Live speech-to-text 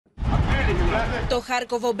Το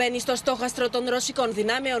Χάρκοβο μπαίνει στο στόχαστρο των ρωσικών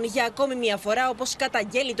δυνάμεων για ακόμη μια φορά, όπως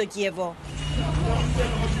καταγγέλει το Κίεβο.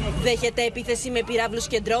 Δέχεται επίθεση με πυράβλους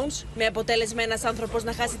και drones, με αποτέλεσμα ένας άνθρωπος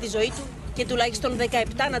να χάσει τη ζωή του και τουλάχιστον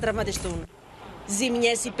 17 να τραυματιστούν.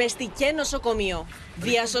 Ζημιές υπέστη και νοσοκομείο.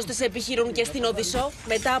 Διασώστες επιχειρούν και στην Οδυσσό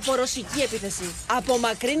μετά από ρωσική επίθεση.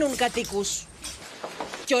 Απομακρύνουν κατοίκους.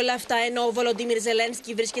 Και όλα αυτά ενώ ο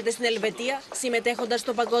Ζελένσκι βρίσκεται στην Ελβετία, συμμετέχοντας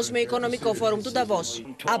στο Παγκόσμιο Οικονομικό Φόρουμ του Νταβός.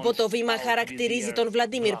 Από το βήμα χαρακτηρίζει τον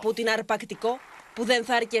Πούτιν αρπακτικό, που δεν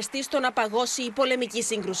θα αρκεστεί στο να παγώσει η πολεμική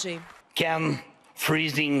σύγκρουση. Can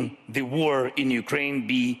freezing the war in Ukraine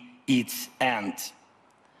be its end?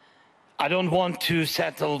 I don't want to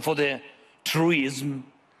settle for the truism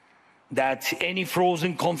that any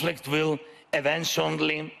frozen conflict will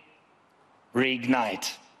eventually reignite.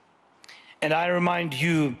 And I remind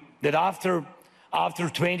you that after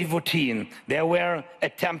 2014, there were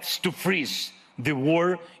attempts to freeze the war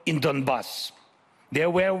in Donbass. There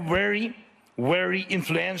were very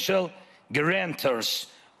influential guarantors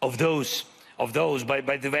of those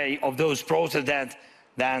processes that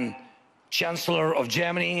then Chancellor of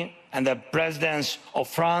Germany and the presidents of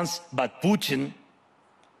France, but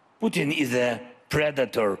Putin is a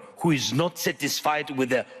predator who is not satisfied with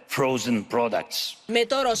the frozen products. Με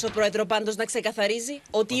το Ρώσο πρόεδρο πάντως να ξεκαθαρίζει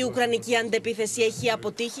ότι η Ουκρανική αντεπίθεση έχει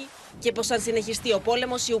αποτύχει και πως αν συνεχιστεί ο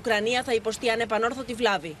πόλεμος η Ουκρανία θα υποστεί ανεπανόρθωτη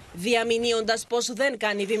βλάβη, διαμηνύοντας πως δεν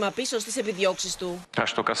κάνει βήμα πίσω στις επιδιώξεις του.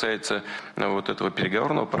 Что касается вот этого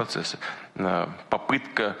переговорного процесса,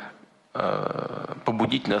 попытка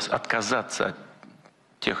побудить нас отказаться от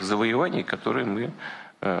тех завоеваний, которые мы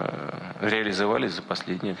реализовали за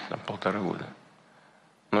последние 1,5 года.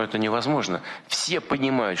 Но это невозможно. Все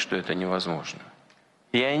понимают, что это невозможно.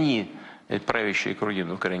 И они, правящие круги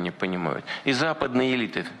на Украине, понимают. И западные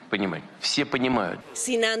элиты понимают. Все понимают.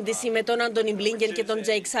 Συνάντηση με τον Άντονι Μπλίνκεν και τον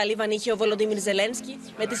Τζέικ Σάλιβαν είχε ο Ζελένσκι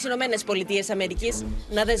με τις Ηνωμένες Πολιτείες Αμερικής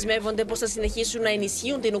να δεσμεύονται πως θα συνεχίσουν να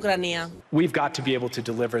ενισχύουν την Ουκρανία. We've got to be able to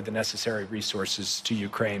deliver the necessary resources to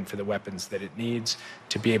Ukraine for the weapons that it needs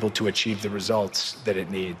to be able to achieve the results that it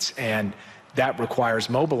needs. And that requires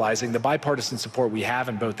mobilizing the bipartisan support we have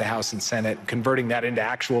in both the House and Senate, converting that into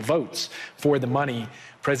actual votes for the money.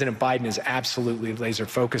 President Biden is absolutely laser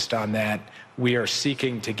focused on that. We are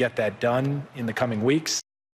seeking to get that done in the coming weeks.